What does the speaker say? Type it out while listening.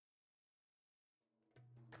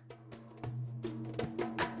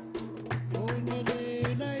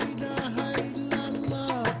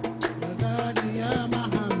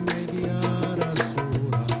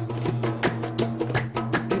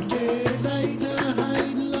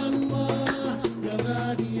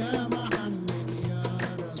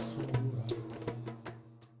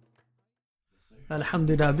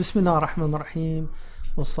Alhamdulillah. Bismillah ar-Rahman ar-Rahim.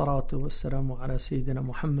 والصلاة والسلام على سيدنا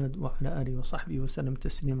محمد وعلى آله وصحبه وسلم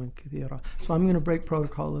تسليما كثيرا. So I'm going to break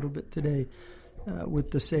protocol a little bit today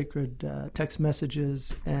with the sacred text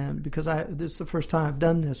messages, and because this is the first time I've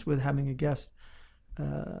done this with having a guest,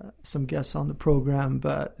 some guests on the program,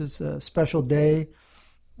 but it's a special day.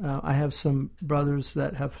 I have some brothers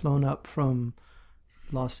that have flown up from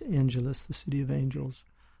Los Angeles, the city of angels,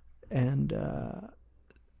 and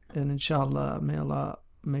inshallah, may Allah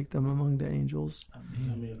make them among the angels.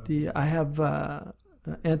 I have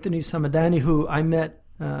Anthony Samadani, who I met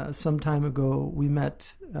some time ago. We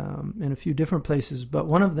met in a few different places, but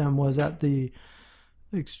one of them was at the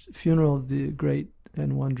funeral of the great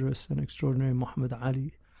and wondrous and extraordinary Muhammad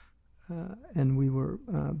Ali, and we were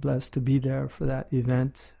blessed to be there for that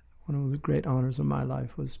event. One of the great honors of my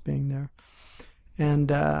life was being there, and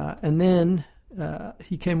then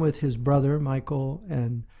he came with his brother Michael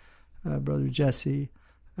and brother Jesse,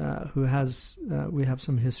 who has we have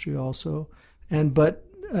some history also, but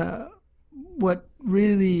what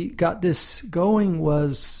really got this going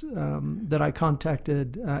was that I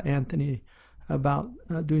contacted Anthony about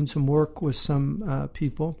doing some work with some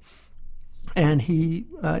people, and he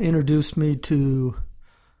introduced me to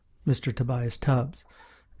Mr. Tobias Tubbs,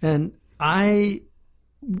 and I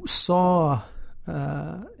saw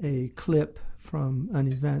a clip from an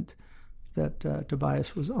event that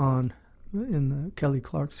Tobias was on in the Kelly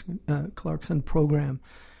Clarkson program,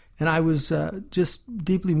 and I was just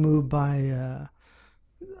deeply moved by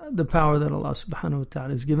the power that Allah subhanahu wa ta'ala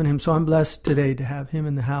has given him. So I'm blessed today to have him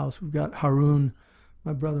in the house. We've got Haroon,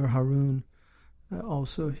 my brother Haroon,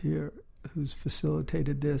 also here, who's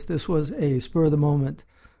facilitated this. This was a spur-of-the-moment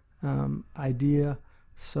idea,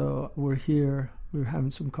 so we're here. We're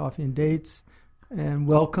having some coffee and dates. And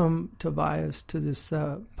welcome, Tobias, to this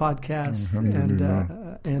podcast, and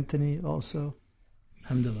Anthony also.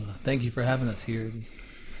 Alhamdulillah. Thank you for having us here. It's an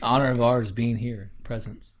honor of ours being here,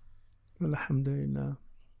 presence. Alhamdulillah.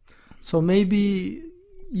 So maybe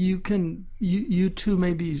you two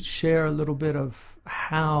maybe share a little bit of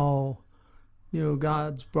how,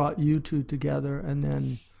 God's brought you two together, and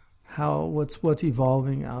then what's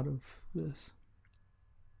evolving out of this.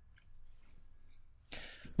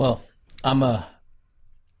 Well, I'm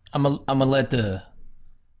gonna let the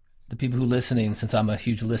people who are listening, since I'm a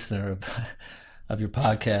huge listener of your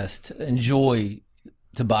podcast, enjoy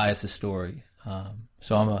Tobias' story.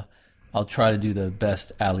 So I'll try to do the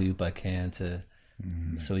best alley-oop I can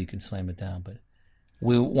so you can slam it down. But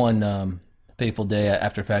one fateful day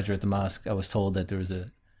after Fajr at the mosque, I was told that there was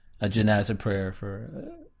a janazah prayer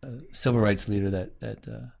for a civil rights leader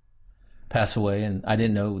that passed away, and I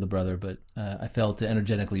didn't know the brother, but I felt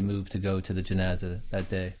energetically moved to go to the janazah that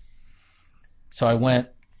day. So I went,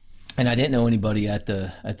 and I didn't know anybody at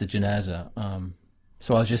the janazah.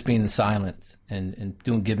 So I was just being silent and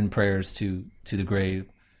giving prayers to the grave.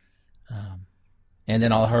 And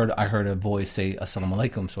then I heard a voice say "Assalamu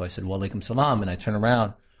alaikum." So I said "Wa alaikum salam," and I turned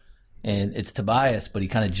around, and it's Tobias, but he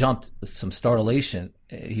kind of jumped with some startlation.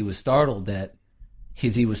 He was startled that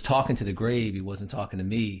he was talking to the grave. He wasn't talking to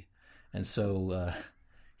me. And so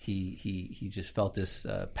he just felt this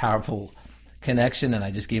powerful connection, and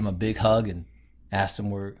I just gave him a big hug and asked him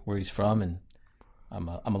where he's from, and I'm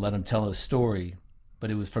gonna let him tell his story.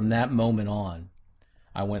 But it was from that moment on,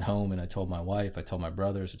 I went home and I told my wife, I told my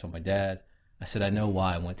brothers, I told my dad. I said, I know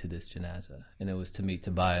why I went to this janazah, and it was to meet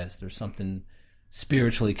Tobias. There's something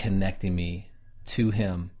spiritually connecting me to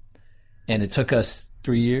him, and it took us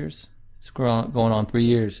 3 years. It's going on 3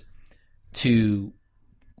 years to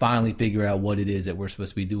finally figure out what it is that we're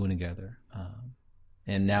supposed to be doing together.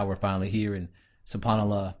 And now we're finally here, and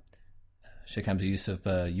subhanAllah, Sheikh Hamza Yusuf,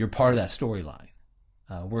 you're part of that storyline.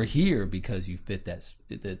 We're here because you fit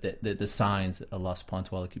the signs that Allah subhanahu wa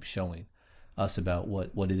ta'ala keeps showing us about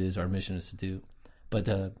what it is our mission is to do. But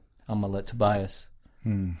I'm going to let Tobias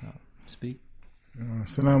speak.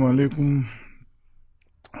 Assalamu alaikum.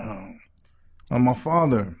 My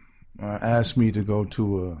father asked me to go to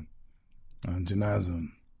a janazah.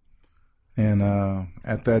 And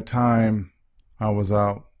at that time, I was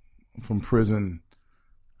out from prison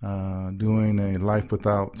doing a life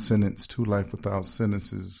without sentence, 2 life without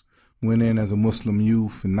sentences. Went in as a Muslim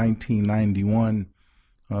youth in 1991.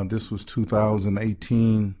 This was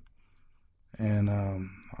 2018. And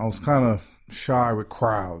I was kind of shy with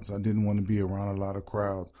crowds. I didn't want to be around a lot of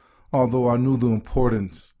crowds, although I knew the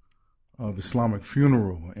importance of Islamic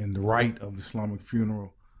funeral and the rite of Islamic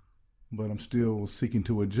funeral. But I'm still seeking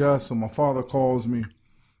to adjust. So my father calls me,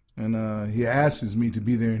 and he asks me to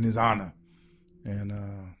be there in his honor. And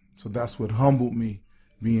so that's what humbled me,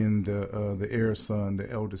 being the heir son,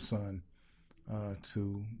 the eldest son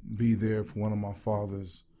to be there for one of my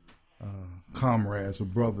father's comrades or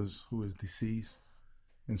brothers who is deceased.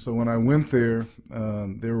 And so when I went there,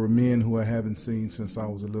 there were men who I haven't seen since I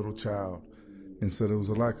was a little child. And so there was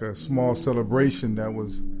like a small celebration that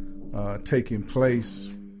was taking place.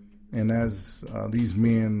 And as these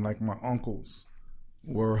men, like my uncles,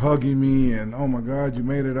 were hugging me and, oh my God, you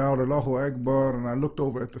made it out, Allahu Akbar. And I looked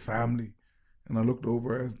over at the family and I looked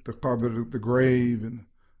over at the qabr, the grave, and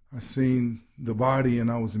I seen the body, and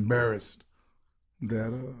I was embarrassed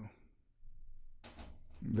that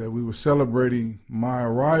we were celebrating my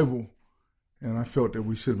arrival, and I felt that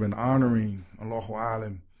we should have been honoring Allahu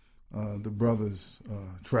Alam, the brothers'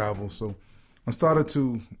 travel. So I started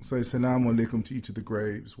to say Assalamu alaikum to each of the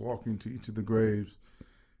graves, walking to each of the graves,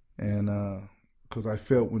 and because I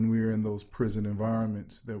felt when we were in those prison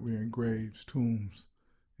environments that we're in graves, tombs,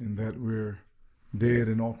 and that we're dead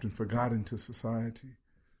and often forgotten to society.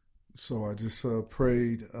 So I just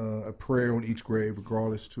prayed a prayer on each grave,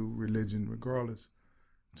 regardless to religion, regardless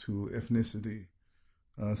to ethnicity,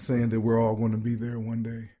 saying that we're all going to be there one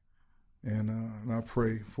day. And I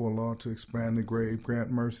pray for Allah to expand the grave,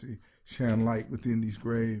 grant mercy, shine light within these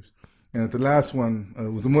graves. And at the last one,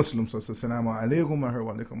 it was a Muslim, so I said, Assalamu alaikum, I heard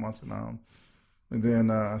wa alaikum assalam. And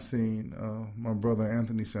then I seen my brother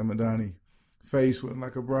Anthony Samadani face with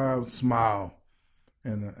like a broad smile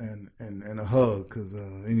and a hug, because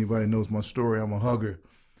anybody knows my story, I'm a hugger.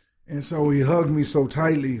 And so he hugged me so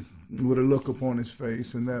tightly with a look upon his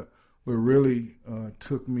face, and that what really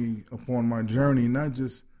took me upon my journey, not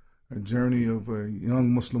just a journey of a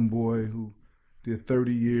young Muslim boy who did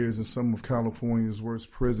 30 years in some of California's worst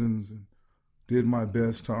prisons and did my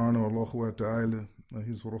best to honor Allahu Ta'ala,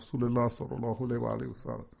 His Rasulullah sallallahu alayhi wa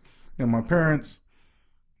sallam, and my parents,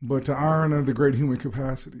 but to honor the great human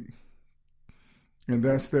capacity. And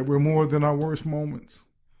that's that we're more than our worst moments,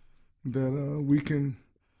 that we can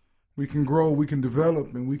grow, we can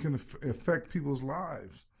develop, and we can affect people's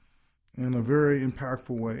lives in a very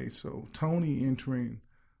impactful way. So Tony entering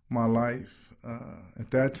my life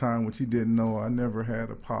at that time, which he didn't know, I never had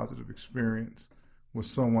a positive experience with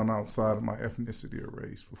someone outside of my ethnicity or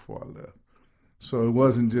race before I left. So it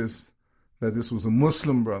wasn't just that this was a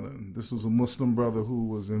Muslim brother. This was a Muslim brother who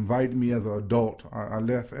was inviting me as an adult. I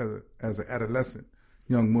left as an adolescent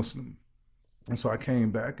young Muslim. And so I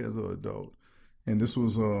came back as an adult. And this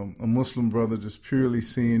was a Muslim brother just purely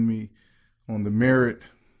seeing me on the merit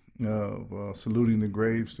of saluting the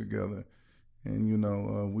graves together.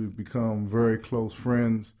 And, we've become very close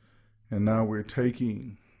friends. And now we're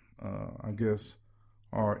taking,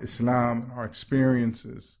 our Islam and our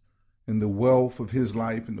experiences and the wealth of his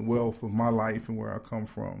life and the wealth of my life and where I come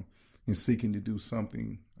from, and seeking to do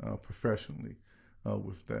something professionally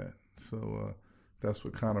with that. So that's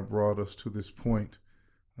what kind of brought us to this point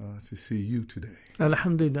to see you today.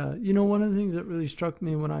 Alhamdulillah. One of the things that really struck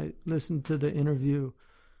me when I listened to the interview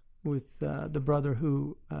with the brother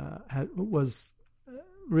who was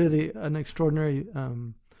really an extraordinary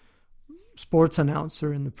sports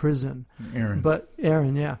announcer in the prison.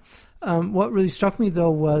 Aaron, yeah. What really struck me, though,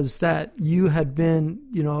 was that you had been,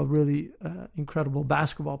 a really incredible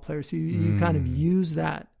basketball player. So you kind of used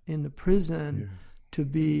that in the prison to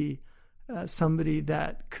be somebody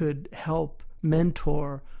that could help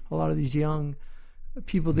mentor a lot of these young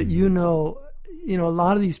people that a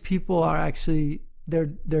lot of these people are actually, they're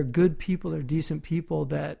good people, they're decent people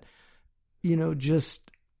that, just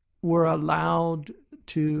were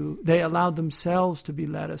they allowed themselves to be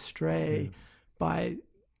led astray by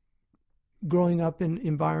growing up in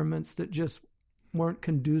environments that just weren't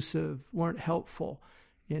conducive, weren't helpful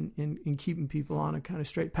in keeping people on a kind of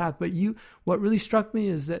straight path. But what really struck me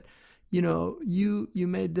is that, you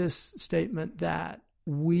made this statement that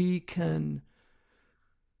we can't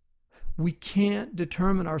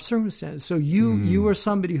determine our circumstances. So you were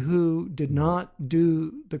somebody who did not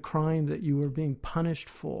do the crime that you were being punished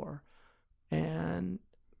for. And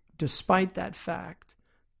despite that fact,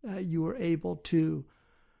 you were able to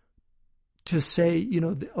say,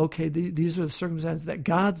 okay, these are the circumstances that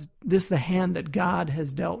this is the hand that God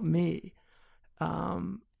has dealt me.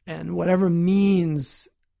 And whatever means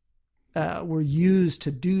were used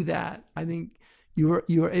to do that, I think you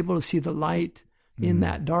were able to see the light in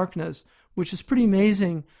that darkness, which is pretty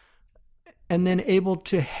amazing. And then able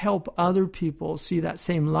to help other people see that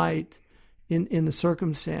same light in the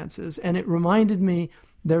circumstances. And it reminded me,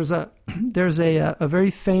 there's a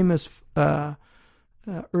very famous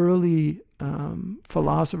early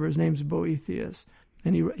philosopher. His name's Boethius,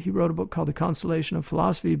 and he wrote a book called The Consolation of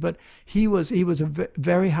Philosophy. But he was a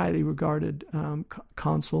very highly regarded Roman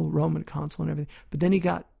consul, and everything. But then he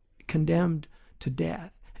got condemned to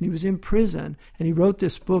death, and he was in prison, and he wrote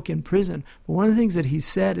this book in prison. But one of the things that he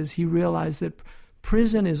said is he realized that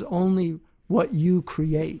prison is only what you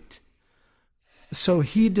create. So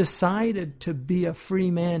he decided to be a free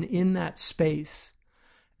man in that space.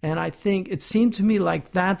 And I think it seemed to me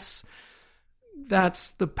like that's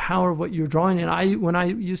the power of what you're drawing. And when I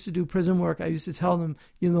used to do prison work, I used to tell them,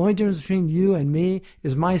 the only difference between you and me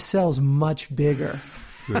is my cell's much bigger.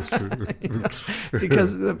 That's true.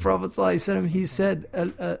 Because the Prophet ﷺ, he said,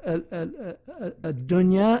 dunya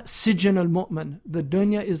sijn al-mu'min. The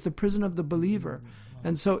dunya is the prison of the believer.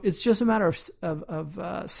 And so it's just a matter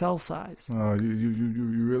of cell size.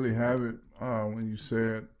 You really have it when you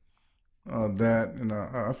said that, and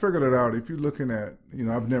I figured it out. If you're looking at,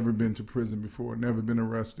 I've never been to prison before, never been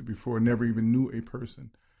arrested before, never even knew a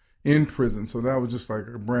person in prison. So that was just like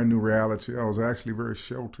a brand new reality. I was actually very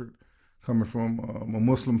sheltered, coming from a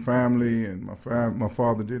Muslim family, and my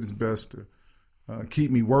father did his best to keep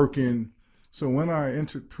me working. So when I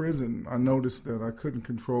entered prison, I noticed that I couldn't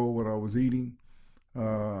control what I was eating.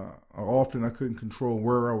 Often I couldn't control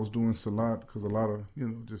where I was doing salat because a lot of,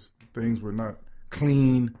 just things were not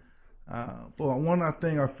clean. But one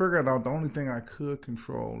thing I figured out, the only thing I could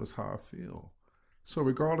control is how I feel. So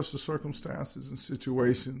regardless of circumstances and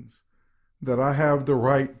situations, that I have the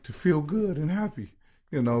right to feel good and happy,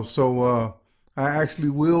 So I actually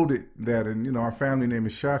wielded that, and our family name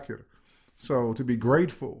is Shakir. So to be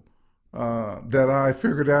grateful that I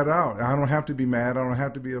figured that out. I don't have to be mad. I don't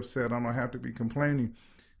have to be upset. I don't have to be complaining.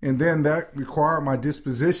 And then that required my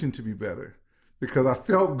disposition to be better, because I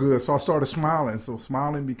felt good, so I started smiling. So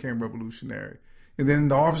smiling became revolutionary. And then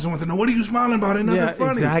the officer went to know, what are you smiling about? Ain't nothing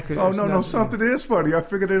funny. Exactly. Oh, no, something is funny. I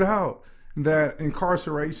figured it out. That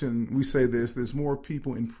incarceration, we say there's more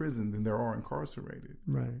people in prison than there are incarcerated.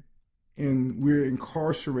 Right. And we're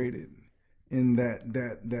incarcerated in that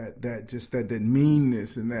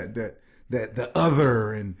meanness and that the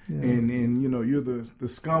other and you're the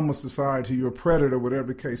scum of society, you're a predator, whatever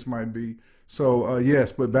the case might be. So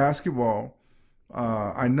yes, but basketball,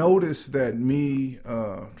 I noticed that me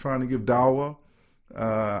trying to give dawah,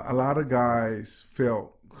 a lot of guys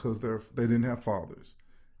felt, because they didn't have fathers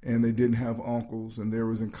and they didn't have uncles, and they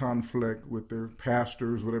was in conflict with their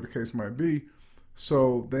pastors, whatever the case might be.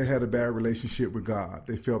 So they had a bad relationship with God.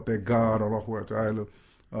 They felt that God, Allahu Ta'ala,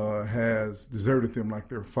 has deserted them like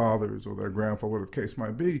their fathers or their grandfather, whatever the case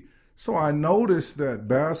might be. So I noticed that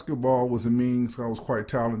basketball was a means. I was quite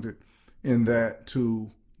talented in that, to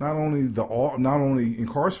not only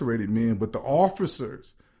incarcerated men, but the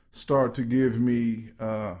officers start to give me,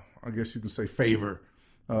 I guess you could say, favor,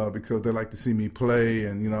 because they like to see me play,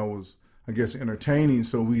 and I was, I guess, entertaining.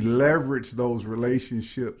 So we leveraged those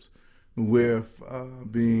relationships with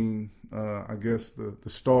being, I guess, the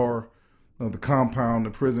star of the compound,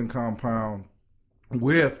 the prison compound,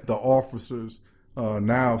 with the officers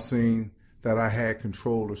now seeing that I had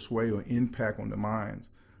control or sway or impact on the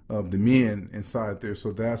minds of the men inside there.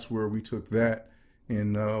 So that's where we took that,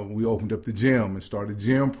 and we opened up the gym and started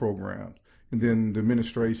gym programs. And then the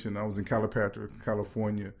administration, I was in Calipatria,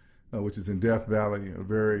 California, which is in Death Valley, a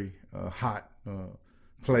very hot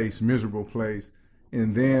place, miserable place.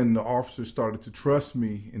 And then the officers started to trust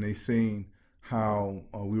me, and they seen how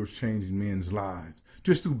we were changing men's lives.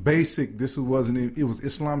 Just through basic, it was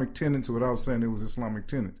Islamic tenets without saying it was Islamic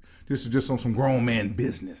tenets. This was just on some grown man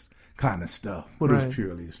business kind of stuff, but It was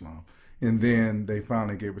purely Islam. And then they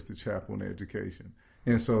finally gave us the chapel and education.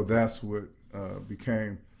 And so that's what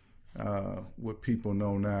became what people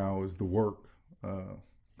know now as the work.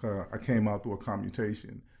 I came out through a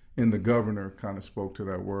commutation, and the governor kind of spoke to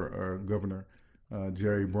that word, Governor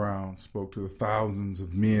Jerry Brown spoke to the thousands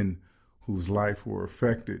of men whose life were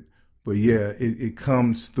affected. But yeah, it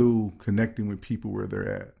comes through connecting with people where they're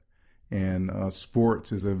at. And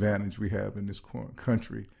sports is an advantage we have in this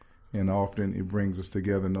country. And often it brings us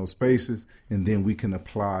together in those spaces, and then we can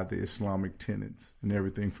apply the Islamic tenets and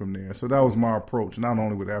everything from there. So that was my approach, not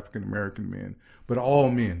only with African-American men, but all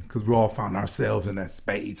men, because we all found ourselves in that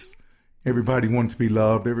space. Everybody wanted to be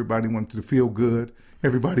loved. Everybody wanted to feel good.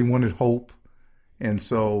 Everybody wanted hope. And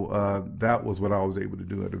so that was what I was able to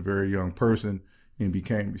do at a very young person, and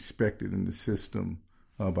became respected in the system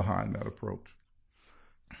behind that approach.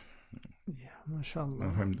 Yeah, mashallah.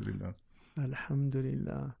 Alhamdulillah.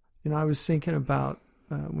 Alhamdulillah. I was thinking about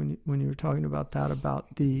when you were talking about that,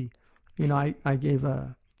 about the, I gave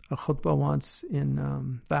a khutbah once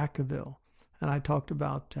in Vacaville, and I talked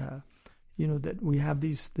about, that we have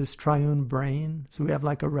this triune brain. So we have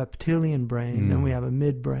like a reptilian brain, then we have a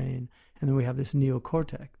midbrain, and then we have this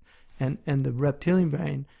neocortex. And the reptilian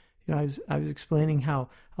brain, I was explaining how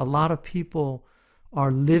a lot of people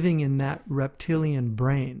are living in that reptilian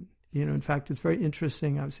brain. You know, in fact, it's very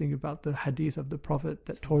interesting. I was thinking about the hadith of the Prophet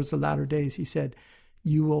that towards the latter days, he said,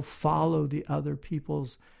 you will follow the other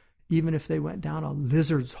people's, even if they went down a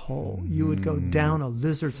lizard's hole, you would go down a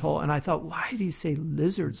lizard's hole. And I thought, why did he say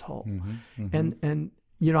lizard's hole? And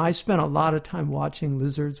you know, I spent a lot of time watching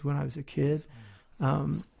lizards when I was a kid.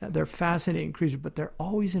 They're fascinating creatures, but they're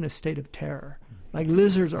always in a state of terror. Like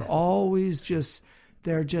lizards are always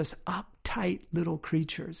they're just uptight little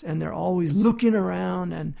creatures, and they're always looking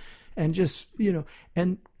around and just, you know,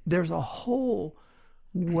 and there's a whole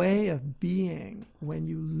way of being when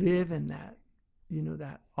you live in that, you know,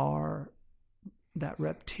 that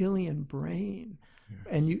reptilian brain.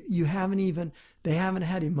 And they haven't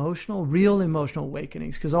had real emotional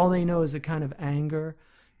awakenings, because all they know is a kind of anger,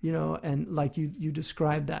 you know, and like you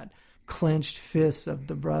described that clenched fists of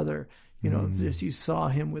the brother, you know, just you saw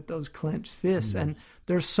him with those clenched fists. And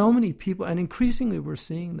there's so many people, and increasingly we're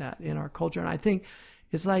seeing that in our culture. And I think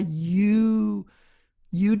it's like you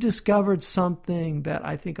discovered something that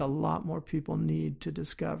I think a lot more people need to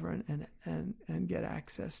discover and get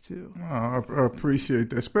access to. I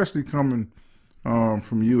appreciate that, especially coming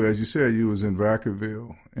from you. As you said, you was in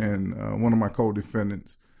Vacaville, and one of my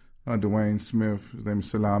co-defendants, Dwayne Smith, his name is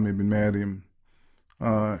Salam Ibn Mariam,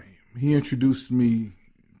 he introduced me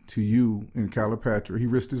to you in Calipatra. He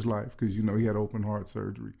risked his life because, you know, he had open heart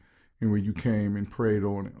surgery, and when you came and prayed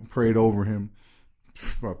over him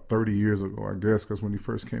about 30 years ago, I guess, because when he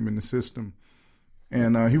first came in the system.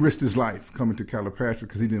 And he risked his life coming to Calipatra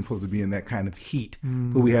because he didn't supposed to be in that kind of heat.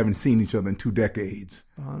 But we haven't seen each other in 2 decades.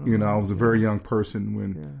 You know, I was a very young person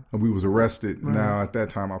when we was arrested. Right. Now, at that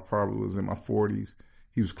time, I probably was in my 40s.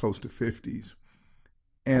 He was close to 50s.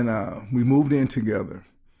 And we moved in together.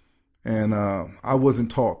 And I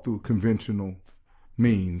wasn't taught through conventional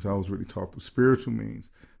means. I was really taught through spiritual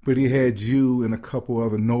means. But he had you and a couple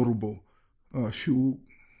other notable shu'ub.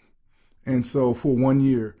 And so for 1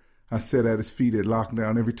 year, I sat at his feet at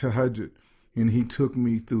lockdown every tahajjud, and he took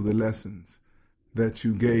me through the lessons that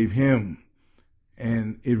you gave him.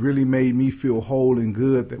 And it really made me feel whole and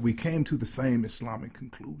good that we came to the same Islamic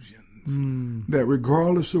conclusions, that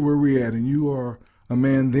regardless of where we're at, and you are a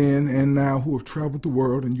man then and now who have traveled the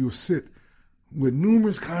world, and you have sit with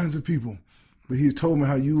numerous kinds of people. But he told me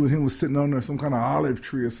how you and him was sitting under some kind of olive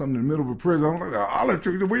tree or something in the middle of a prison. I'm like, an olive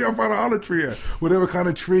tree? Where y'all find an olive tree at? Whatever kind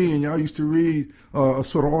of tree. And y'all used to read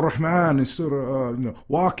Surah Ar-Rahman and Surah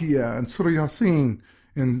Waqiyah and Surah Yasin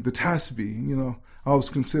and the Tasbih. You know, I was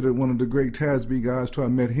considered one of the great Tasbih guys till I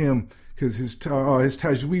met him, because his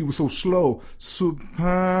tajweed was so slow.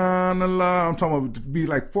 Subhanallah. I'm talking about to be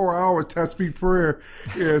like 4 hour Tasbih prayer.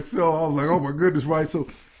 Yeah, so I was like, oh my goodness, right? So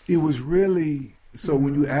it was really... So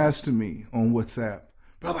when you asked me on WhatsApp,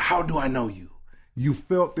 brother, how do I know you? You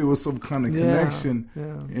felt there was some kind of connection,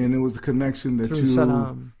 and it was a connection that through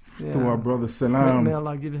Salam. Through our brother Salam. May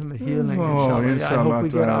Allah give him a healing, inshallah. I hope we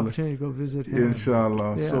get an opportunity to go visit him.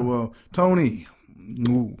 Inshallah. Yeah. So, Tony,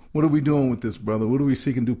 what are we doing with this, brother? What are we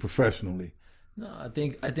seeking to do professionally? No, I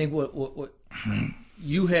think what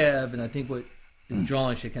you have, and I think what is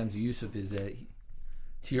drawing Sheikh Hamza Yusuf is that,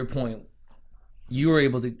 to your point, you were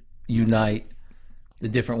able to unite the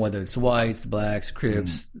different, whether it's whites, blacks,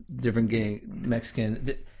 Crips, different gang,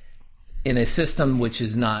 Mexican, in a system which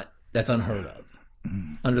is that's unheard of,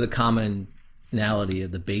 under the commonality of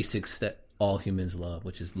the basics that all humans love,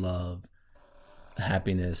 which is love,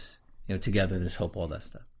 happiness, you know, togetherness, hope, all that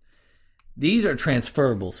stuff. These are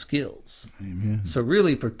transferable skills. Amen. So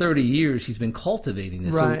really, for 30 years, he's been cultivating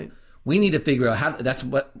this. Right. So we need to figure out how. That's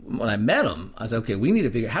what, when I met him, I was like, okay, we need to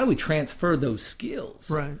figure out how do we transfer those skills.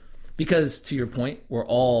 Right. Because, to your point, we're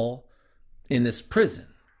all in this prison,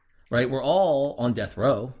 right? We're all on death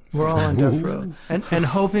row. We're all on death row. And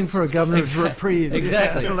hoping for a governor's reprieve.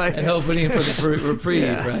 Exactly. Yeah, and hoping for the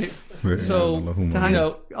reprieve, right? Yeah.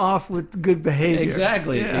 So, off with good behavior.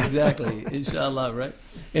 Exactly. Inshallah, right?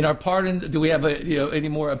 In our pardon, do we have any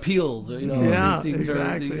more appeals? Or,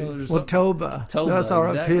 exactly. Tawbah. That's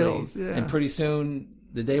our appeals. Yeah. And pretty soon,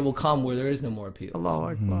 the day will come where there is no more appeals.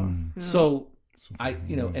 Allahu Akbar. Yeah. So, I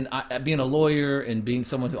being a lawyer and being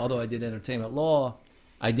someone who, although I did entertainment law,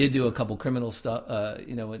 I did do a couple criminal stuff.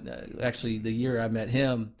 Actually, the year I met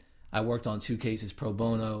him, I worked on 2 cases pro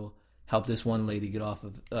bono. Helped this one lady get off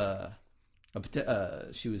of.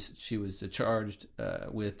 She was charged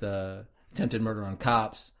with attempted murder on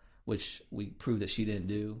cops, which we proved that she didn't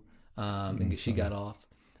do, and she got off.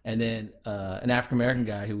 And then an African American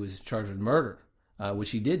guy who was charged with murder,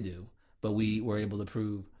 which he did do, but we were able to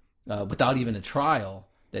prove. Without even a trial,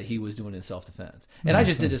 that he was doing it in self-defense. And I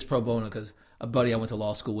just did this pro bono because a buddy I went to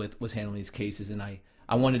law school with was handling these cases, and I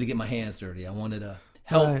I wanted to get my hands dirty. I wanted to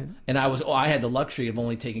help. Right. And I had the luxury of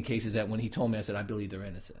only taking cases that when he told me, I said, I believe they're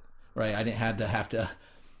innocent. Right. I didn't have to,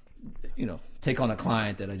 take on a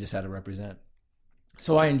client that I just had to represent.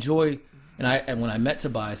 So I enjoy, and when I met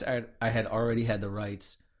Tobias, I had already had the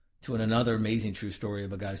rights to another amazing true story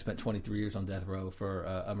of a guy who spent 23 years on death row for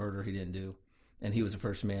a murder he didn't do. And he was the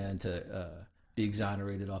first man to be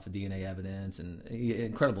exonerated off of DNA evidence. And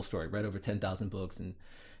incredible story, read over 10,000 books. And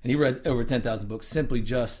he read over 10,000 books simply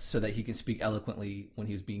just so that he could speak eloquently when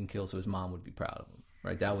he was being killed so his mom would be proud of him.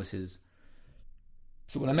 Right? That was his.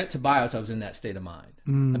 So when I met Tobias, I was in that state of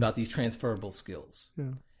mind about these transferable skills. Yeah.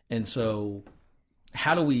 And so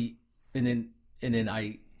how do we, and then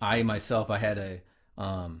I myself, I had a,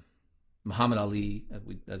 Muhammad Ali,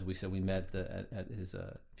 as we said, we met at his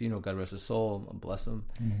funeral, God rest his soul, bless him.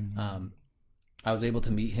 Mm-hmm. I was able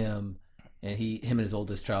to meet him, and him and his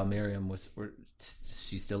oldest child, Miriam,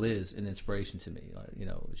 she still is an inspiration to me.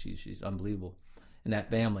 She's unbelievable in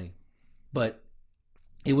that family. But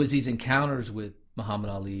it was these encounters with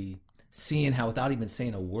Muhammad Ali, seeing how without even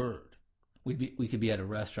saying a word, we could be at a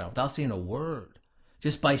restaurant without saying a word,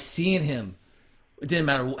 just by seeing him. It didn't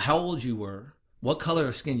matter how old you were, what color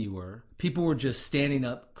of skin you were. People were just standing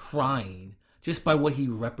up, crying, just by what he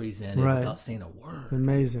represented without saying a word.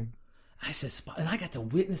 Amazing. I said, and I got to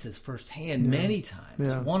witness this firsthand many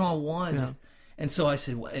times, one-on-one. Yeah. And so I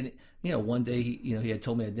said, and one day he had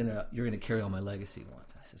told me at dinner, "You're going to carry on my legacy."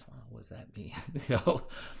 Once I said, "Well, what does that mean?"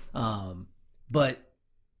 But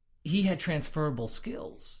he had transferable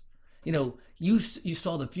skills. You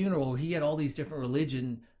saw the funeral where he had all these different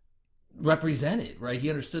religion represented, right? He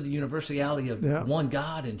understood the universality of one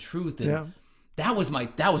God and truth, and that was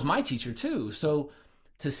my teacher too. So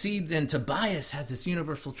to see then Tobias has this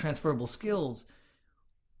universal transferable skills,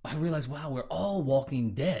 I realized, wow, we're all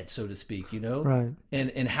walking dead, so to speak, right?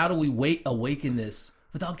 And how do we awaken this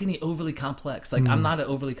without getting overly complex? Like I'm not an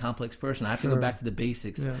overly complex person. I have to go back to the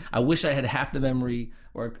basics. Yeah. I wish I had half the memory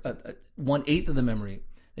or 1/8 of the memory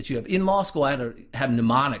that you have. In law school, I had to have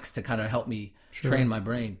mnemonics to kind of help me train my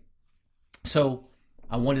brain. So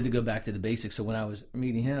I wanted to go back to the basics. So when I was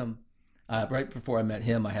meeting him, right before I met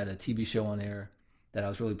him, I had a TV show on air that I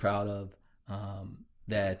was really proud of.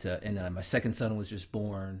 And then my second son was just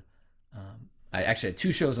born. I actually had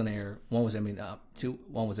 2 shows on air. One was Emmy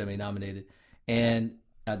nominated, and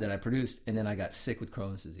that I produced. And then I got sick with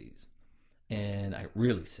Crohn's disease, and I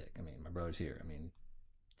really sick. I mean, my brother's here. I mean,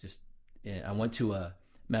 I went to a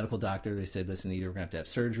medical doctor. They said, "Listen, either we're gonna have to have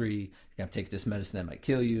surgery, you're gonna have to take this medicine that might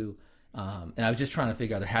kill you." And I was just trying to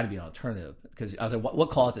figure out there had to be an alternative, because I was like, what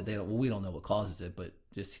caused it? We don't know what causes it, but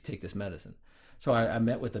just take this medicine. So I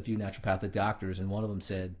met with a few naturopathic doctors, and one of them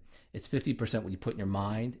said, it's 50% what you put in your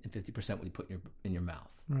mind and 50% what you put in your mouth.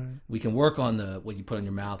 Right. We can work on what you put in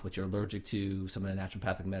your mouth, what you're allergic to, some of the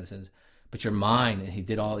naturopathic medicines, but your mind, and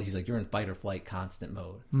he's like, you're in fight or flight constant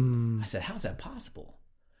mode. I said, how's that possible?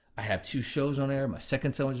 I have 2 shows on air. My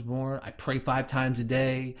second son was born. I pray 5 times a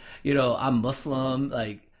day. I'm Muslim.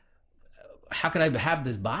 Like, how could I have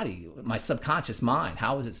this body, my subconscious mind?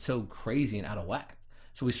 How is it so crazy and out of whack?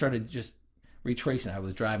 So we started just retracing. I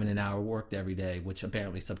was driving an hour, worked every day, which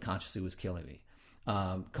apparently subconsciously was killing me,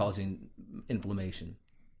 causing inflammation.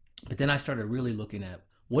 But then I started really looking at,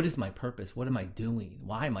 what is my purpose? What am I doing?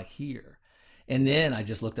 Why am I here? And then I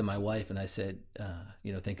just looked at my wife and I said,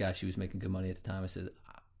 thank God she was making good money at the time. I said,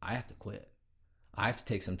 I have to quit. I have to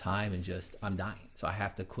take some time and I'm dying. So I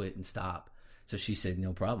have to quit and stop. So she said,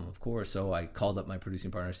 no problem, of course. So I called up my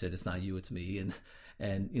producing partner, said, it's not you, it's me.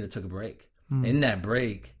 And took a break. In that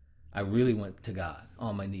break, I really went to God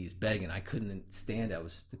on my knees, begging. I couldn't stand it.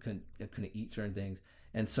 I couldn't eat certain things.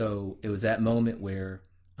 And so it was that moment where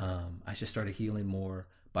I just started healing more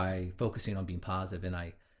by focusing on being positive.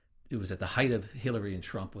 And it was at the height of Hillary and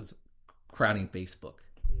Trump was crowding Facebook.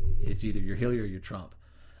 It's either you're Hillary or you're Trump.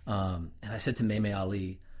 And I said to Maymay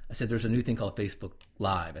Ali, I said, there's a new thing called Facebook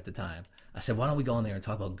Live at the time. I said, why don't we go on there and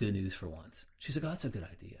talk about good news for once? She said, oh, that's a good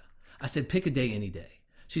idea. I said, pick a day, any day.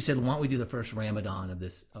 She said, why don't we do the first Ramadan of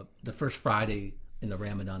this, the first Friday in the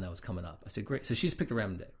Ramadan that was coming up? I said, great. So she's picked a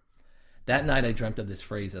Ramadan day. That night I dreamt of this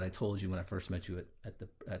phrase that I told you when I first met you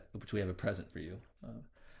at which we have a present for you.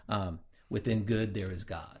 Within good, there is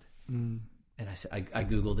God. And I said, I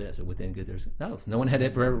Googled it. I said, within good, there's no one had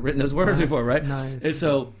ever written those words before, right? Nice. And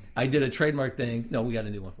so I did a trademark thing. No, we got a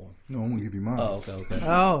new one for him. No, I'm going to give you mine. Oh, okay.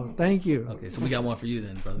 Oh, thank you. Okay, so we got one for you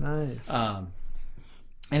then, brother. Nice.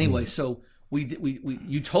 Anyway, so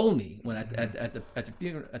you told me when at the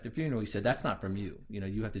funeral, you said, that's not from you.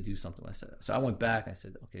 You have to do something. I said, so I went back. I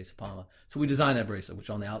said, okay, subhanAllah. So we designed that bracelet,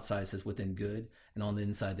 which on the outside says within good, and on the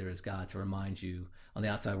inside there is God, to remind you. On the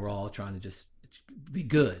outside, we're all trying to just be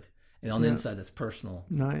good, and on the inside that's personal.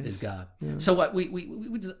 Nice. Is God. Yeah. So what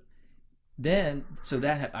we just, then so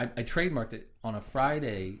that I trademarked it on a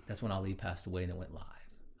Friday. That's when Ali passed away, and it went live.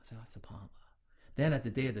 I said, oh, SubhanAllah. Then at the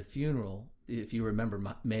day of the funeral, if you remember,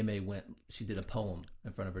 May went. She did a poem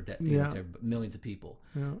in front of her millions of people.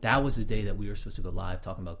 Yeah. That was the day that we were supposed to go live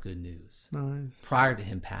talking about good news. Nice. Prior to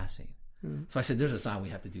him passing. Yeah. So I said, "There's a sign we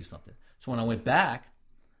have to do something." So when I went back,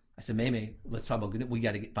 I said, "May, let's talk about good news. We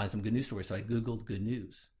got to find some good news stories." So I Googled good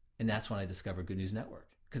news, and that's when I discovered Good News Network,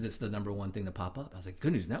 because it's the number one thing to pop up. I was like,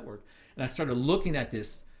 Good News Network, and I started looking at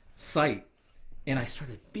this site, and I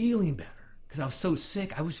started feeling better. Because I was so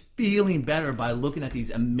sick, I was feeling better by looking at these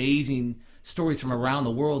amazing stories from around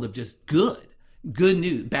the world of just good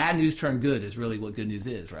news. Bad news turned good is really what good news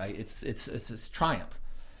is, right? It's triumph.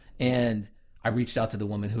 And I reached out to the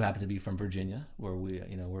woman who happened to be from Virginia, where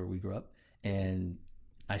we grew up, and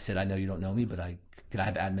I said, I know you don't know me, but could I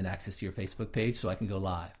have admin access to your Facebook page so I can go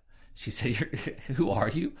live? She said, who are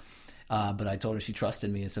you? But I told her she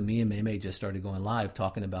trusted me, and so me and May just started going live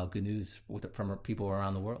talking about good news from people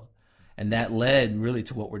around the world. And that led really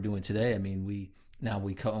to what we're doing today. I mean, we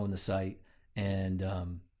co-own the site,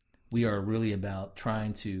 and we are really about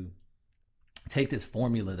trying to take this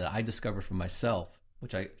formula that I discovered for myself,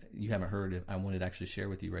 which you haven't heard of. I wanted to actually share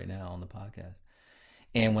with you right now on the podcast.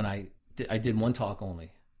 And when I did one talk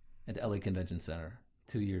only at the LA Convention Center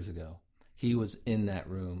 2 years ago. He was in that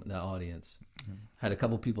room, the audience. Mm-hmm. Had a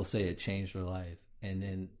couple people say it changed their life, and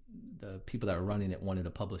then the people that were running it wanted to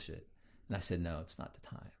publish it. And I said, no, it's not the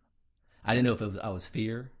time. I didn't know if I was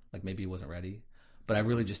fear, like maybe he wasn't ready, but I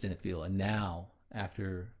really just didn't feel it. And now,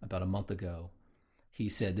 after about a month ago, he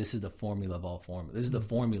said, this is the formula of all formulas. This is the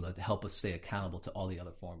formula to help us stay accountable to all the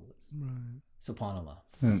other formulas. Right. SubhanAllah.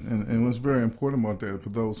 And what's very important about that, for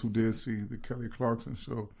those who did see the Kelly Clarkson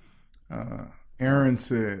show, Erin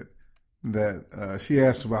said that she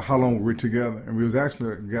asked about how long we were together, and we was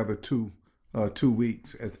actually together 2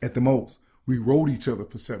 weeks at the most. We wrote each other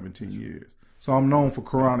for 17 years. So I'm known for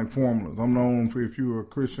Quranic formulas. I'm known for, if you're a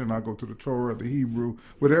Christian, I go to the Torah, the Hebrew.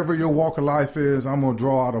 Whatever your walk of life is, I'm going to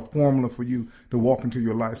draw out a formula for you to walk into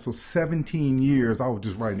your life. So 17 years, I was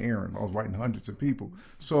just writing Aaron. I was writing hundreds of people.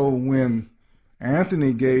 So when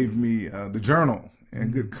Anthony gave me the journal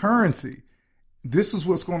and Good Currency, this is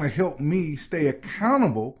what's going to help me stay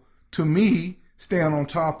accountable to me staying on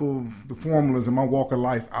top of the formulas in my walk of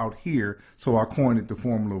life out here. So I coined it the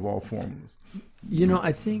formula of all formulas. You know,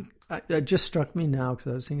 I think it just struck me now because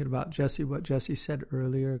I was thinking about Jesse, what Jesse said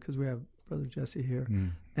earlier, because we have Brother Jesse here.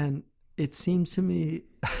 And it seems to me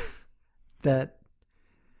that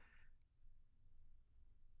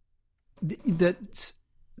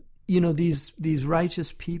you know, these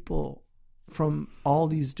righteous people from all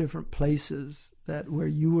these different places where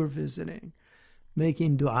you were visiting,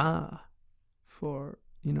 making dua for,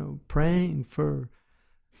 you know, praying for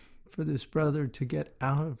this brother to get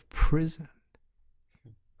out of prison.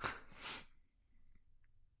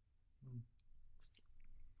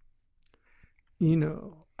 You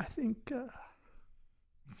know, I think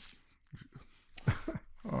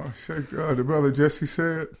the brother Jesse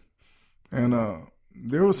said, and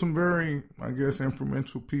there were some very, I guess,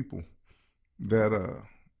 influential people that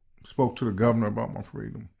spoke to the governor about my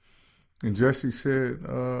freedom. And Jesse said,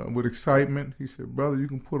 with excitement, he said, brother, you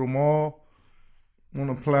can put them all on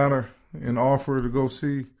a platter and offer to go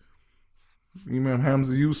see Imam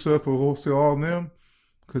Hamza Yusuf or go see all of them,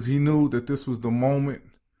 because he knew that this was the moment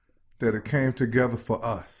that it came together for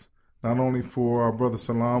us. Not only for our brother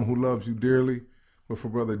Salam, who loves you dearly, but for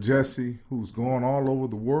brother Jesse, who's going all over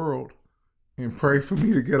the world and pray for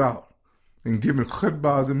me to get out and give me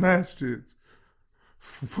khutbahs and masjids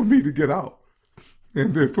for me to get out.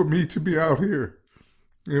 And then for me to be out here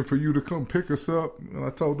and for you to come pick us up. And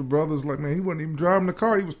I told the brothers, like, man, he wasn't even driving the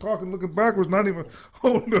car. He was talking, looking backwards, not even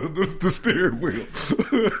holding the steering wheel.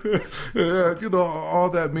 You know,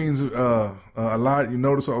 all that means a lot. You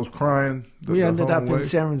notice I was crying. We ended up in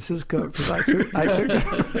San Francisco because I took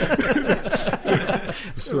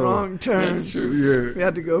the wrong turn. That's true. Yeah. We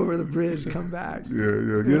had to go over the bridge, come back.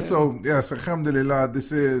 Yeah. So, yes, alhamdulillah,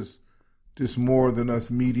 this is just more than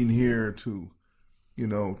us meeting here to, you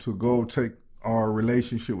know, to go take our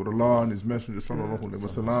relationship with Allah and His Messenger sallallahu alaihi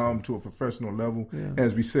wasallam to a professional level. Yeah.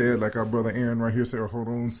 As we said, like our brother Aaron right here, Sarah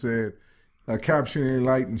Horon said, capturing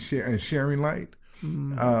light and sharing light.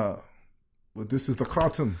 But this is the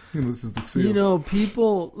khatam, you know, this is the seal. You know,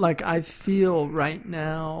 people, like, I feel right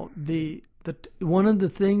now, the one of the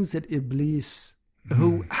things that Iblis,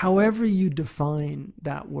 who, however you define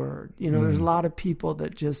that word, you know, there's a lot of people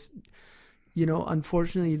that just, you know,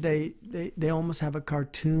 unfortunately they almost have a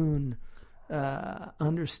cartoon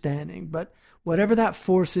understanding. But whatever that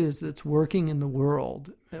force is that's working in the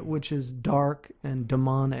world, which is dark and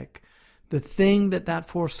demonic, the thing that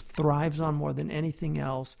force thrives on more than anything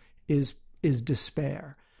else is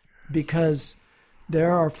despair, because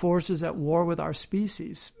there are forces at war with our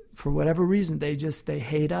species. For whatever reason, they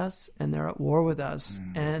hate us and they're at war with us.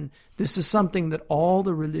 And this is something that all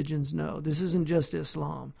the religions know. This isn't just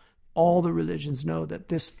Islam. All the religions know that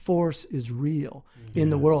this force is real in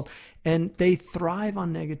the world. And they thrive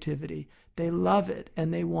on negativity. They love it.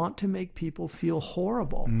 And they want to make people feel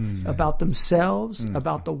horrible about themselves,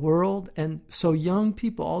 about the world. And so young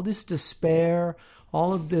people, all this despair,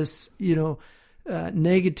 all of this,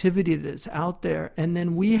 negativity that's out there. And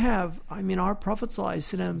then we have, our Prophet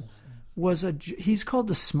ﷺ he's called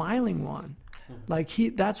the smiling one. Like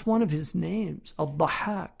that's one of his names,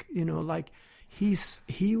 Al-Dhahak,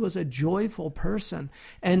 he was a joyful person,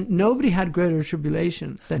 and nobody had greater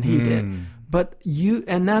tribulation than he did. But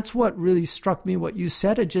and that's what really struck me, what you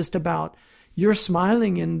said, just about you're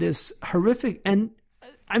smiling in this horrific, and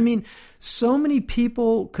so many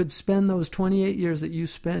people could spend those 28 years that you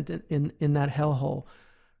spent in that hellhole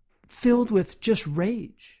filled with just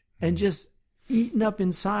rage and just eaten up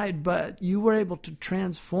inside, but you were able to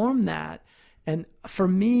transform that. And for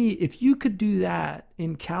me, if you could do that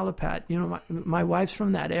in Kalipat, my wife's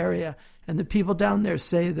from that area, and the people down there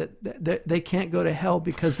say that they can't go to hell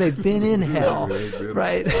because they've been in hell,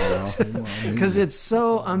 right? Because it's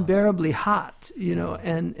so unbearably hot,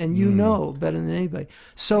 and better than anybody.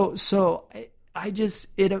 So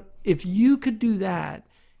if you could do that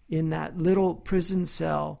in that little prison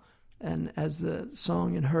cell, and as the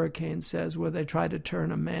song in Hurricane says, where they try to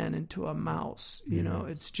turn a man into a mouse,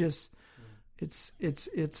 it's just. It's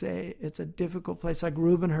a difficult place. Like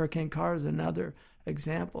Reuben Hurricane Carr is another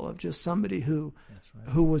example of just somebody who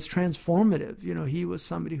was transformative. He was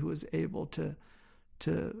somebody who was able to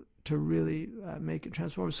really make it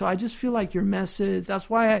transformative. So I just feel like your message. That's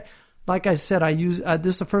why like I said, I use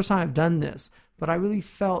this is the first time I've done this, but I really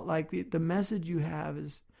felt like the message you have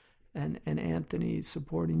is, and Anthony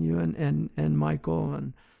supporting you, and Michael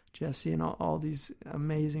and Jesse and all these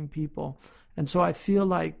amazing people, and so I feel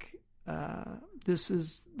like. This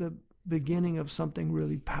is the beginning of something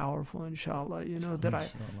really powerful, inshallah, that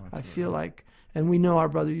I feel like, and we know our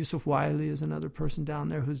brother Yusuf Wiley is another person down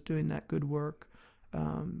there who's doing that good work.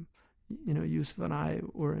 Yusuf and I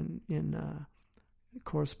were in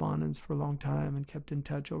correspondence for a long time and kept in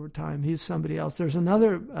touch over time. He's somebody else. There's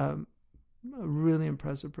another a really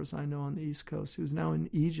impressive person I know on the East Coast who's now in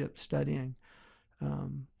Egypt studying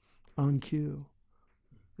Akil.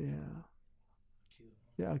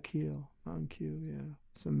 Yeah, Akil, yeah.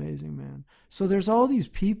 It's amazing, man. So there's all these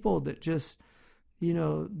people that just,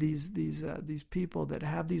 these people that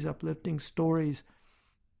have these uplifting stories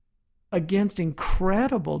against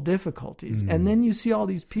incredible difficulties. And then you see all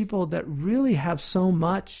these people that really have so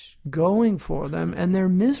much going for them, and they're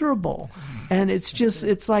miserable. And it's just,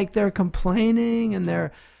 it's like they're complaining, and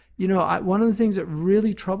they're, one of the things that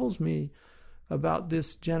really troubles me about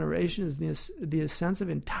this generation is the sense of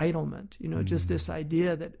entitlement, just this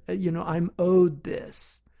idea that, I'm owed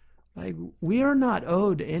this. Like, we are not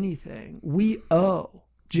owed anything. We owe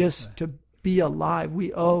just to be alive.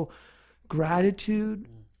 We owe gratitude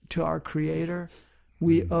to our Creator.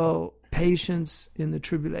 We owe patience in the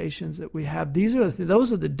tribulations that we have.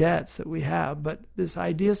 Those are the debts that we have. But this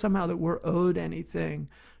idea somehow that we're owed anything,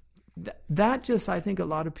 that just, I think a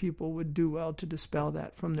lot of people would do well to dispel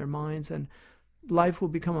that from their minds, and life will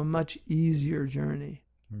become a much easier journey.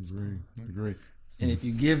 Agree. And if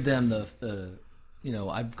you give them the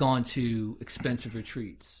I've gone to expensive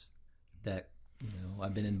retreats that,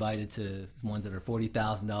 I've been invited to ones that are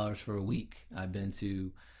 $40,000 for a week. I've been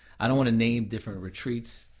to, I don't want to name different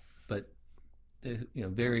retreats, but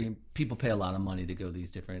people pay a lot of money to go to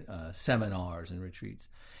these different seminars and retreats.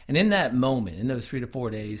 And in that moment, in those 3 to 4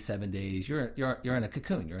 days, 7 days, you're in a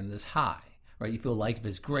cocoon. You're in this high. Right, you feel life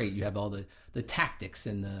is great. You have all the tactics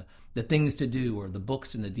and the things to do, or the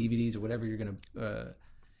books and the DVDs or whatever you're gonna.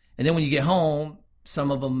 And then when you get home,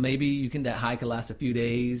 some of them maybe that high could last a few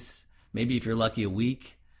days, maybe if you're lucky a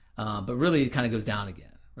week, but really it kind of goes down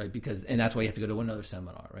again, right? And that's why you have to go to another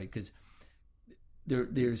seminar, right? Because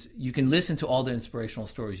you can listen to all the inspirational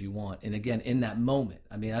stories you want, and again in that moment.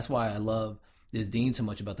 That's why I love this Dean so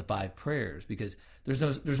much about the 5 prayers, because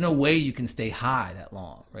there's no way you can stay high that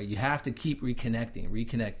long, right? You have to keep reconnecting.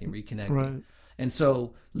 Right. And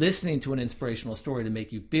so listening to an inspirational story to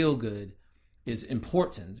make you feel good is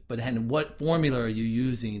important, but then what formula are you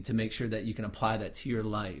using to make sure that you can apply that to your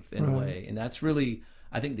life in a way? And that's really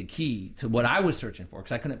I think the key to what I was searching for,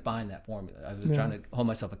 because I couldn't find that formula. I was trying to hold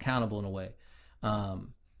myself accountable in a way.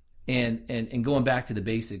 And going back to the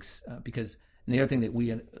basics, because and the other thing that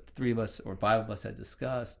we, 3 of us or 5 of us had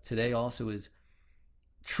discussed today also is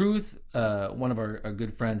truth. One of our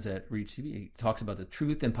good friends at Reach TV talks about the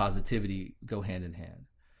truth and positivity go hand in hand.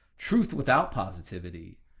 Truth without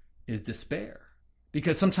positivity is despair,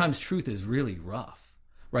 because sometimes truth is really rough,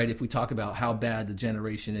 right? If we talk about how bad the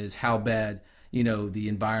generation is, how bad, the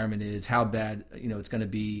environment is, how bad, it's going to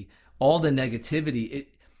be, all the negativity,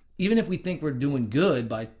 even if we think we're doing good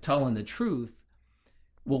by telling the truth,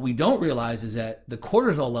 what we don't realize is that the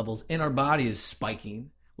cortisol levels in our body is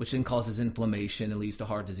spiking, which then causes inflammation and leads to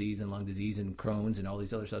heart disease and lung disease and Crohn's and all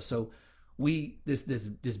these other stuff. So this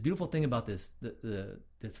beautiful thing about this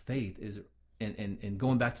faith is, and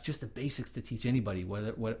going back to just the basics to teach anybody,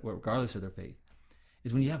 regardless of their faith,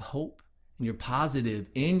 is when you have hope and you're positive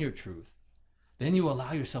in your truth, then you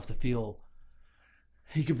allow yourself to feel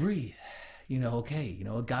you can breathe. Okay,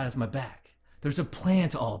 God has my back. There's a plan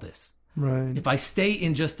to all this. Right. If I stay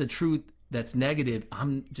in just the truth that's negative,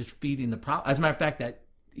 I'm just feeding the problem. As a matter of fact, that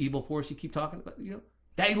evil force you keep talking about,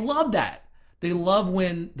 they love that. They love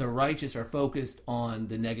when the righteous are focused on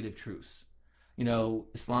the negative truths.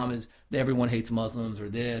 Islam is everyone hates Muslims or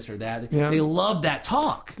this or that. Yeah. They love that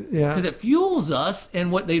talk because it fuels us.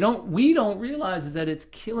 And what we don't realize is that it's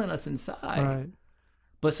killing us inside. Right.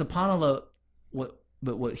 But subhanAllah,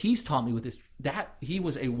 what he's taught me with this, that he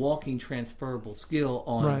was a walking transferable skill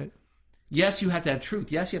on. Right. Yes, you have to have truth.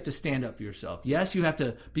 Yes, you have to stand up for yourself. Yes, you have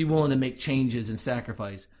to be willing to make changes and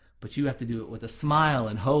sacrifice. But you have to do it with a smile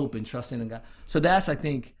and hope and trusting in God. So that's, I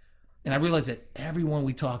think, and I realize that everyone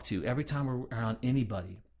we talk to, every time we're around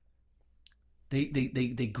anybody,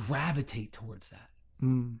 they gravitate towards that.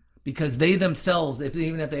 Because they themselves,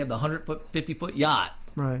 even if they have the 100-foot, 50-foot yacht,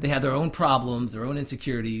 right, they have their own problems, their own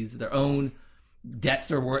insecurities, their own debts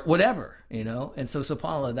or whatever, And so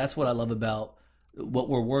subhanAllah, that's what I love about what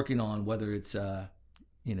we're working on, whether it's whether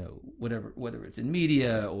it's in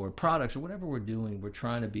media or products or whatever we're doing, we're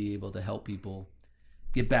trying to be able to help people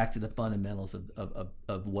get back to the fundamentals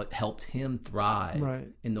of what helped him thrive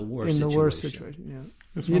in the worst situation. Yeah,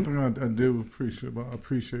 that's one thing I do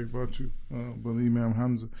appreciate about you, Brother Imam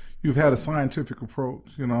Hamza. You've had a scientific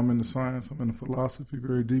approach. I'm in the science, I'm in the philosophy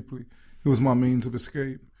very deeply. It was my means of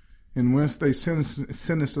escape. And once they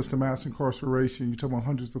sentenced us to mass incarceration, you talk about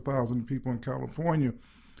hundreds of thousands of people in California,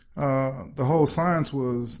 the whole science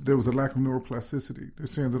was there was a lack of neuroplasticity. They're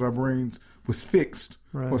saying that our brains was fixed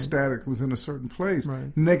or static, was in a certain place.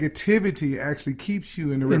 Right. Negativity actually keeps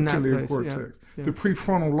you in the reptilian cortex. Yeah. The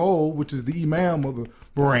prefrontal lobe, which is the imam of the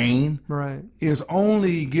brain, is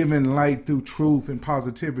only given light through truth and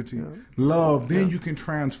positivity, love. Then you can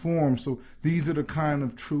transform. So these are the kind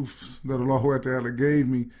of truths that Allah Ta'ala gave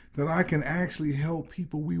me, that I can actually help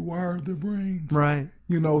people rewire their brains. Right.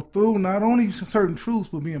 Through not only certain truths,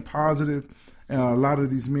 but being positive. A lot of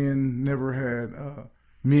these men never had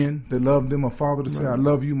men that loved them, a father to say, I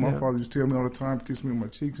love you. My father used to tell me all the time, kiss me on my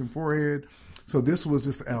cheeks and forehead. So this was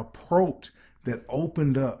just an approach that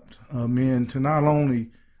opened up men to not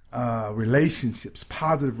only relationships,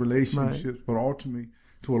 positive relationships, but ultimately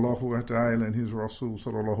to Allah Ta'ala and His Rasul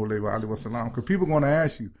sallallahu alayhi wa sallam. Because people are going to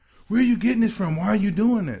ask you, where are you getting this from? Why are you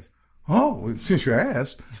doing this? Oh, since you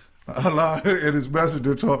asked, Allah and His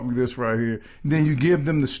Messenger taught me this right here. And then you give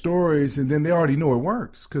them the stories, and then they already know it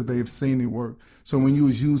works because they've seen it work. So when you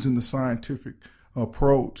was using the scientific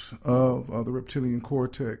approach of the reptilian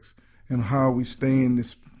cortex and how we stay in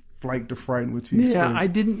this flight to fright, which he said. I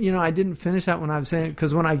didn't finish that when I was saying,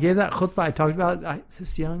 because when I gave that khutbah, I talked about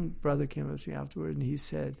this young brother came up to me afterward, and he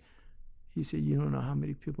said, you don't know how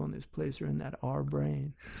many people in this place are in that R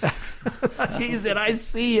brain. He said, I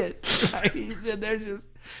see it.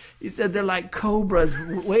 He said they're like cobras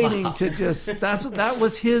waiting to just, that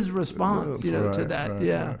was his response, to that.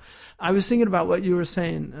 Right. I was thinking about what you were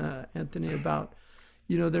saying, Anthony, about,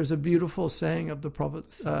 there's a beautiful saying of the Prophet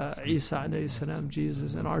Isa alayhi salam,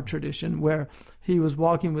 Jesus, in our tradition, where he was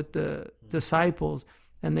walking with the disciples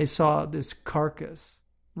and they saw this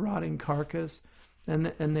rotting carcass.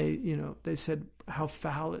 And they said how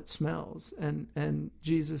foul it smells, and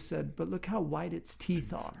Jesus said, but look how white its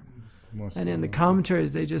teeth are. And in the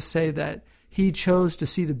commentaries, they just say that he chose to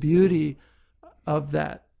see the beauty of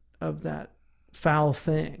that foul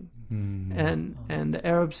thing. Mm-hmm. And the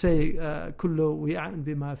Arabs say, "Kullu wi'a'in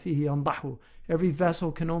bima fihi yandahu." Every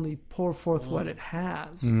vessel can only pour forth what it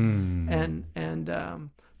has, and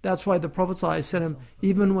that's why the Prophet ﷺ,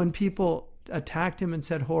 even when people attacked him and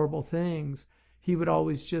said horrible things, he would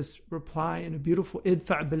always just reply in a beautiful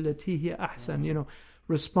idfa' billati hiya ahsan,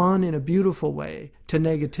 respond in a beautiful way to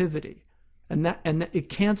negativity, and it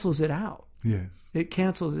cancels it out. Yes, it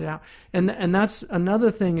cancels it out, and that's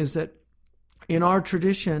another thing is that in our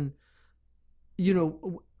tradition, you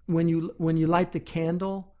know, when you light the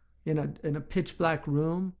candle in a pitch black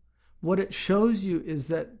room, what it shows you is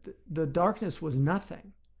that the darkness was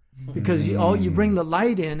nothing, because you bring the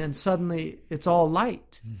light in and suddenly it's all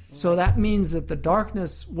light. So that means that the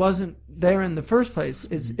darkness wasn't there in the first place.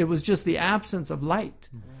 It was just the absence of light.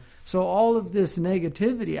 So all of this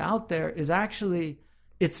negativity out there is actually,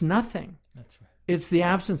 it's nothing. That's right. It's the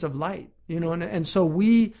absence of light, you know, and so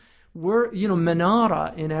we're, you know,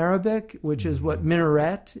 Menara in Arabic, which is what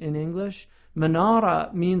minaret in English.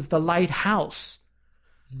 Menara means the lighthouse.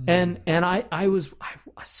 And I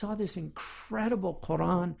saw this incredible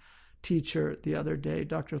Quran teacher the other day,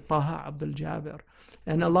 Dr. Taha Abdul Jabir.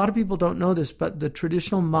 And a lot of people don't know this, but the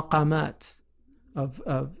traditional maqamat of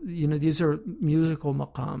you know, these are musical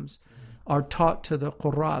maqams, are taught to the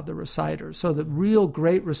qurra, the reciters. So the real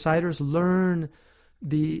great reciters learn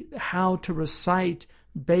how to recite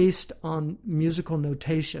based on musical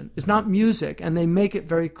notation. It's not music, and they make it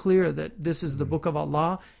very clear that this is the book of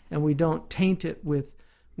Allah, and we don't taint it with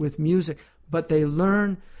music. But they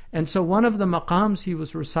learn, and so one of the maqams he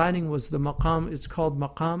was reciting was the maqam, it's called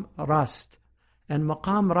maqam rast. And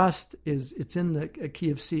maqam rast it's in the key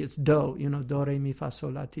of C, it's do, you know, do, re, mi, fa,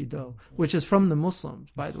 sol, la, ti, do, which is from the Muslims,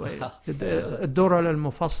 by the way. Dur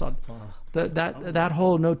al-Mufassal. That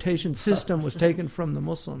whole notation system was taken from the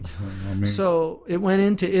Muslims. So it went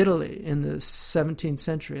into Italy in the 17th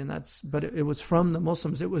century, but it was from the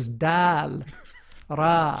Muslims. It was dal,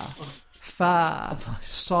 ra, fa,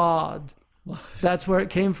 sad. That's where it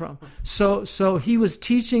came from. So he was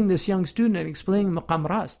teaching this young student and explaining maqam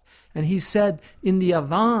rast. And he said in the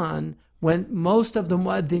adhan, when most of the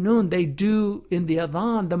muadhinun, they do in the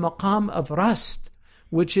adhan the maqam of rast,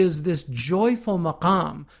 which is this joyful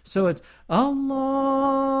maqam. So it's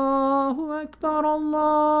Allahu Akbar,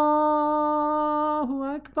 Allahu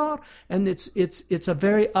Akbar. And it's a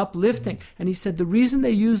very uplifting. And he said the reason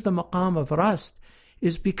they use the maqam of rast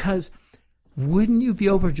is because wouldn't you be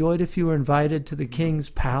overjoyed if you were invited to the king's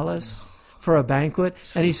palace for a banquet?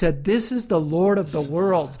 And he said, this is the Lord of the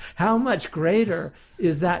worlds. How much greater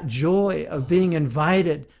is that joy of being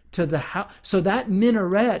invited to the house? So that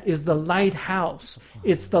minaret is the lighthouse.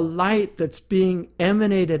 It's the light that's being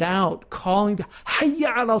emanated out, calling,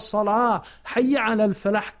 Hayya ala salah, Hayya ala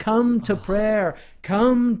al-falah, come to prayer,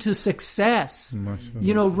 come to success.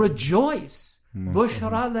 You know, rejoice.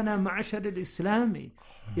 Bushra lana ma'ashar al-Islami.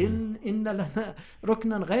 Inna lana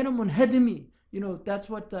ruknan ghayra munhadimi. You know, that's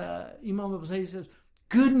what Imam Abu Sayyid says.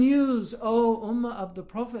 Good news, O Ummah of the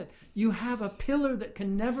Prophet. You have a pillar that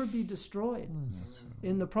can never be destroyed.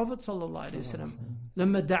 In the Prophet ﷺ,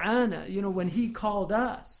 Lamma da'ana, you know, when he called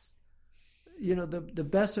us, you know, the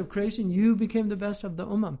best of creation, you became the best of the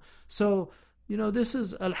Ummah. So, you know, this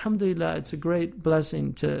is, alhamdulillah, it's a great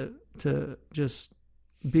blessing to just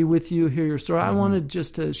be with you, hear your story. I wanted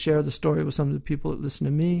just to share the story with some of the people that listen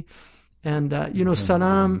to me. And, you know,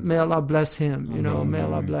 Salam, may Allah bless him, you know, may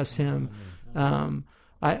Allah bless him.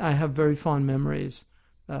 I have very fond memories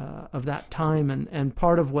of that time. And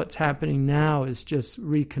part of what's happening now is just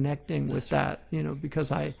reconnecting with that, you know,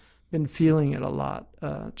 because I've been feeling it a lot.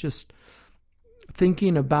 Just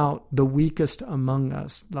thinking about the weakest among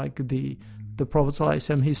us, like the Prophet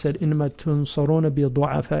ﷺ, he said, إِنَّمَا تُنْصَرُونَ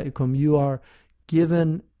بِضُعَفَائِكُمْ. You are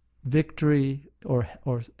given victory or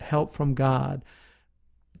help from God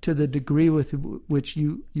to the degree with which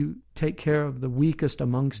you take care of the weakest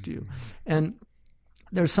amongst you. And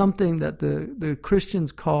there's something that the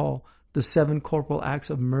Christians call the 7 corporal acts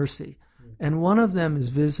of mercy. And one of them is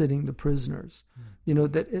visiting the prisoners. You know,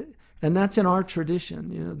 and that's in our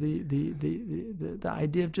tradition, you know, the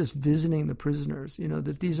idea of just visiting the prisoners, you know,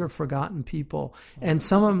 that these are forgotten people. And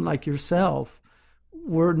some of them, like yourself,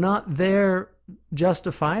 were not there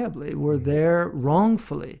justifiably, were there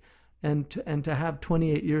wrongfully. And to have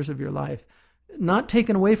 28 years of your life not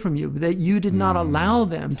taken away from you, that you did not allow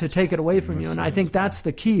them to take it away from you. And I think that's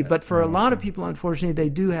the key. But for a lot of people, unfortunately, they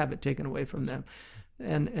do have it taken away from them,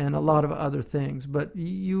 and a lot of other things. But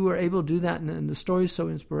you were able to do that, and the story is so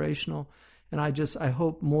inspirational. And I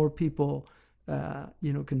hope more people,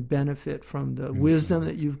 you know, can benefit from the wisdom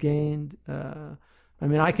that you've gained. I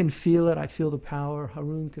mean, I can feel it. I feel the power.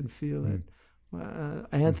 Haroon can feel it.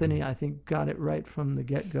 Anthony, I think, got it right from the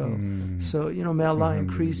get-go. So, you know, may Allah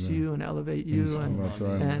increase you and elevate you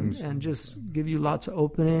and just give you lots of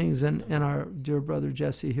openings, and our dear brother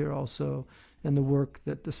Jesse here also, and the work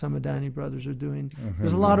that the Samadani brothers are doing.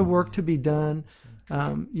 There's a lot of work to be done.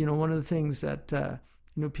 You know, one of the things that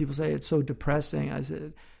people say it's so depressing. I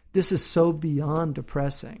said, this is so beyond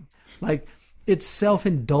depressing. Like, it's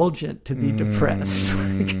self-indulgent to be depressed.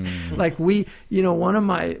 like one of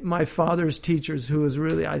my father's teachers, who was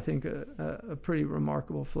really, I think, a pretty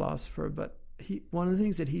remarkable philosopher, but one of the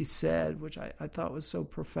things that he said, which I thought was so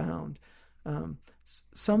profound,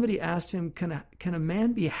 somebody asked him, can a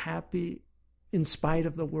man be happy in spite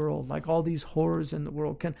of the world, like all these horrors in the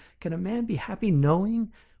world? Can a man be happy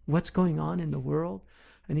knowing what's going on in the world?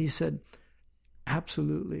 And he said,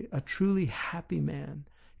 absolutely. A truly happy man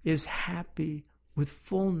is happy with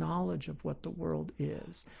full knowledge of what the world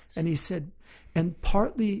is. And he said, and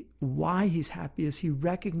partly why he's happy is he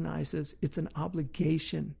recognizes it's an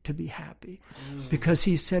obligation to be happy. Because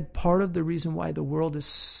he said part of the reason why the world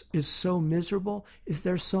is so miserable is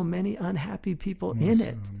there's so many unhappy people in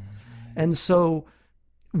it. And so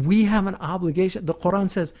we have an obligation. The Quran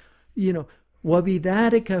says,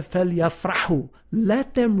 وَبِذَلِكَ فَلْيَفْرَحُوا.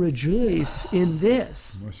 Let them rejoice in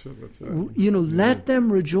this. Let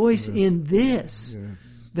them rejoice in this.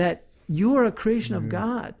 That you are a creation of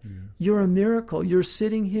God. You're a miracle. You're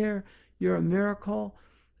sitting here. You're a miracle.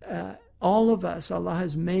 All of us, Allah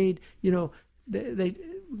has made,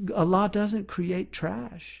 Allah doesn't create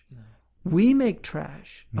trash. We make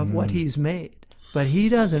trash of what He's made. But He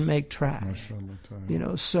doesn't make trash.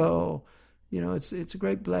 So... it's a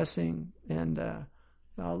great blessing, and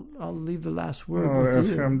I'll leave the last word with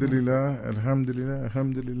you. Alhamdulillah,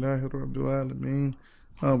 alhamdulillah, Rabbil Alameen.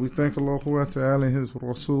 We thank Allah Ta'ala and His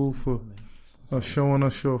Rasul for showing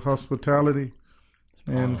us your hospitality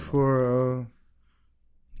and for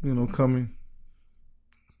coming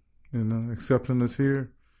and accepting us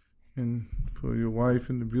here, and for your wife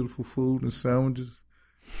and the beautiful food and sandwiches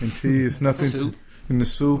and tea. It's nothing in the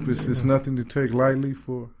soup. It's nothing to take lightly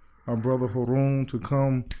for our brother Harun to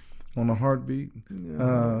come on a heartbeat,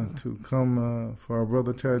 to come for our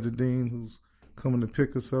brother Tajuddin, who's coming to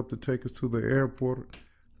pick us up to take us to the airport.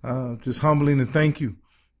 Just humbling and thank you.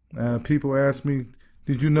 People ask me,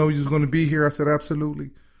 did you know you was going to be here? I said,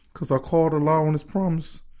 absolutely, because I called Allah on His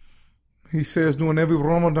promise. He says during every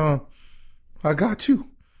Ramadan, I got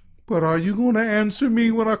you, but are you going to answer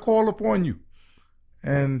me when I call upon you?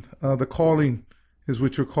 And the calling is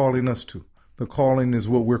what you're calling us to. The calling is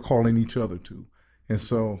what we're calling each other to. And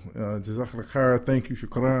so, Jazakallah khair, thank you,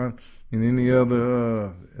 shukran, and any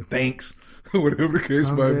other thanks, whatever the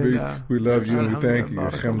case might be. We love you and we thank you.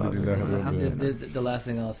 Alhamdulillah. The last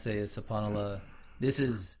thing I'll say is, subhanAllah, this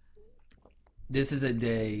is a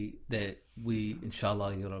day that we,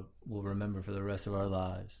 inshallah, will remember for the rest of our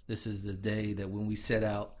lives. This is the day that when we set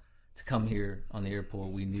out to come here on the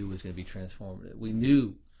airport, we knew was going to be transformative. We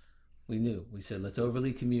knew. We said, let's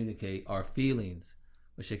overly communicate our feelings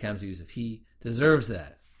with Sheikh Hamza Yusuf. He deserves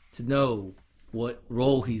that, to know what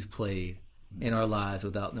role he's played in our lives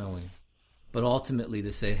without knowing. But ultimately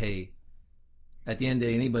to say, hey, at the end of the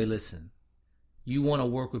day, anybody listen, you want to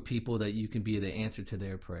work with people that you can be the answer to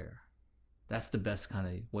their prayer. That's the best kind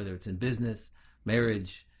of, whether it's in business,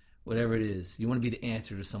 marriage, whatever it is, you want to be the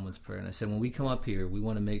answer to someone's prayer. And I said, when we come up here, we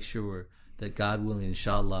want to make sure that God willing,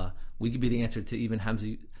 inshallah, we could be the answer to even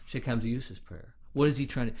Sheikh Hamza Yusuf's prayer. What is he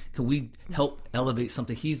trying to? Can we help elevate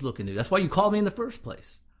something he's looking to do? That's why you called me in the first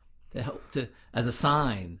place, to help, as a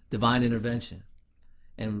sign, divine intervention,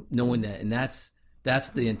 and knowing that. And that's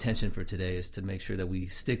the intention for today, is to make sure that we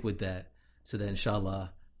stick with that, so that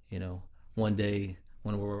inshallah, one day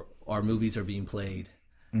when our movies are being played,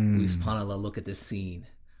 we subhanAllah look at this scene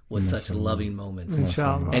with such loving moments.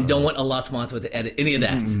 Inshallah. And don't want Allah subhanahu to edit any of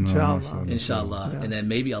that. Inshallah. Yeah. And then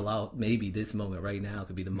maybe this moment right now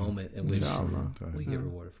could be the moment in which we get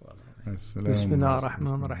rewarded for Allah. Bismillah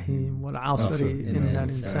ar-Rahman ar-Rahim. Wal-'asri inna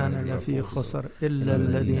al-insana lafi khusr illa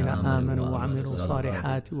alladhina amanu wa 'amilu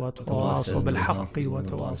salihati wa tawasaw bil haqqi wa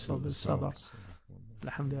tawasaw bis sabr.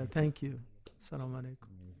 Alhamdulillah. Thank you. Assalamu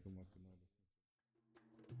alaikum.